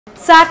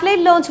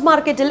Satellite launch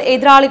മാർക്കറ്റിൽ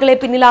എതിരാളികളെ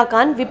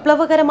പിന്നിലാക്കാൻ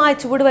വിപ്ലവകരമായ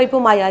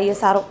ചുവടുവയ്പുമായി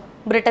ISRO.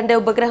 ബ്രിട്ടന്റെ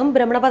ഉപഗ്രഹം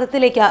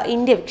രമണപഥത്തിലേക്ക്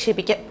ഇന്ത്യ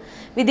വിക്ഷേപിക്കും.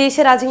 വിദേശ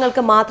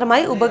രാജ്യങ്ങൾക്ക്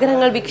മാത്രമായി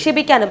ഉപഗ്രഹങ്ങൾ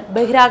വിക്ഷേപിക്കാനും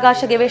ബഹിരാകാശ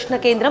ഗവേഷണ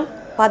കേന്ദ്രം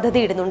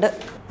പദ്ധതിയിടുന്നുണ്ട്.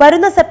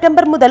 വരുന്ന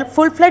സെപ്റ്റംബർ മുതൽ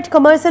full fledge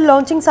commercial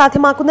launching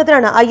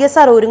സാധ്യമാക്കുന്നതിനാണ്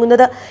ISRO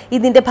ഒരുങ്ങുന്നത്.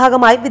 ഇതിന്റെ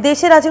ഭാഗമായി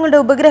വിദേശ രാജ്യങ്ങളുടെ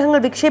ഉപഗ്രഹങ്ങൾ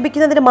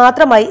വിക്ഷേപിക്കുന്നതിന്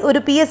മാത്രമായി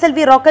ഒരു PSLV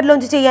റോക്കറ്റ്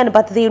ലോഞ്ച് ചെയ്യാനും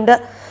പദ്ധതിയുണ്ട്.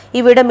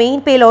 ഇവയുടെ മെയിൻ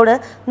പേലോഡ്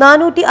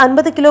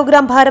 450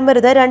 കിലോഗ്രാം ഭാരം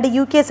വരുന്ന 2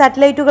 UK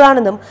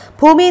സാറ്റലൈറ്റുകളാണെന്നും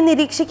ഭൂമിയെ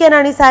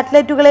നിരീക്ഷിക്കാനാണ് ഈ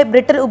സാറ്റലൈറ്റുകളെ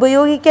ബ്രിട്ടൻ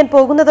ഉപയോഗിക്കാൻ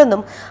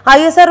പോകുന്നതെന്നും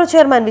ISRO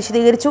ചെയർമാൻ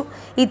വിശദീകരിച്ചു.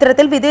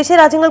 ഇത്തരത്തിൽ വിദേശ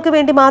രാജ്യങ്ങൾക്ക്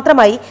വേണ്ടി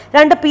മാത്രമായി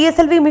 2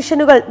 PSLV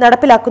മിഷനുകൾ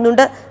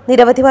നടപ്പിലാക്കുന്നുണ്ട്.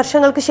 നിരവധി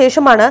വർഷങ്ങൾക്ക്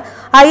ശേഷമാണ്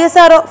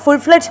ISRO full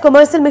fledge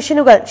commercial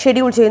മിഷനുകൾ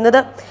schedule ചെയ്യുന്നത്.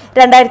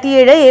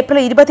 2007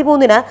 ഏപ്രിൽ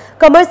 23-ന്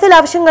കൊമേഴ്സ്യൽ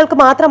ആവശ്യങ്ങൾക്ക്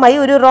മാത്രമായി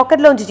ഒരു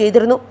റോക്കറ്റ് ലോഞ്ച്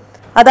ചെയ്തിരുന്നു.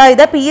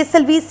 അതായത്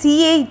PSLV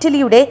CA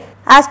ഇറ്റലിയുടെ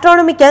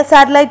ആസ്ട്രോണമിക്കൽ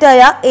സാറ്റലൈറ്റായ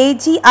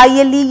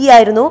AGILE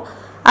ആയിരുന്നു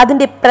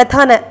അതിന്റെ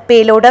പ്രധാന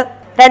പേലോഡ്.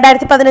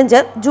 2015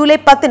 ജൂലൈ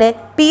 10-ന്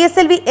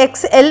PSLV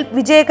XL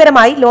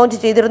വിജയകരമായി ലോഞ്ച്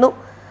ചെയ്തിരുന്നു.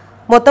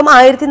 മൊത്തം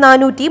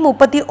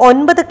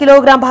 1439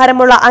 കിലോഗ്രാം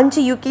ഭാരമുള്ള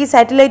 5 UK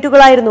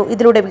സാറ്റലൈറ്റുകളായിരുന്നു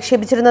ഇതിലൂടെ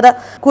വിക്ഷേപിച്ചിരുന്നത്.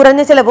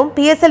 കുറഞ്ഞ ചെലവും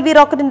PSLV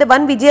റോക്കറ്റിന്റെ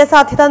വൻ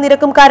വിജയസാധ്യതാ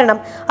നിരക്കും കാരണം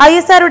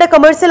ISROയുടെ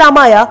കൊമേഴ്സ്യൽ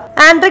ആമായ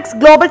ആൻഡ്രിക്സ്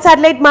ഗ്ലോബൽ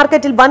സാറ്റലൈറ്റ്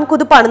മാർക്കറ്റിൽ വൻ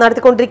കുതിപ്പാണ്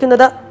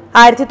നടത്തിക്കൊണ്ടിരിക്കുന്നത്.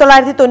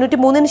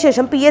 1993-ന്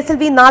ശേഷം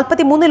PSLV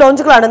 43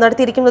 ലോഞ്ചുകളാണ്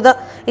നടത്തിയിരിക്കുന്നത്.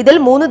 ഇതിൽ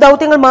 3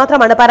 ദൗത്യങ്ങൾ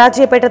മാത്രമാണ്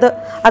പരാജയപ്പെട്ടത്.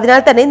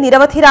 അതിനാൽ തന്നെ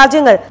നിരവധി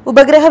രാജ്യങ്ങൾ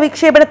ഉപഗ്രഹ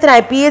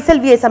വിക്ഷേപണത്തിനായി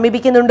PSLVയെ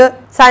സമീപിക്കുന്നുണ്ട്.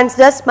 Science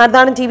desk,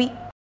 മർദാനം TV.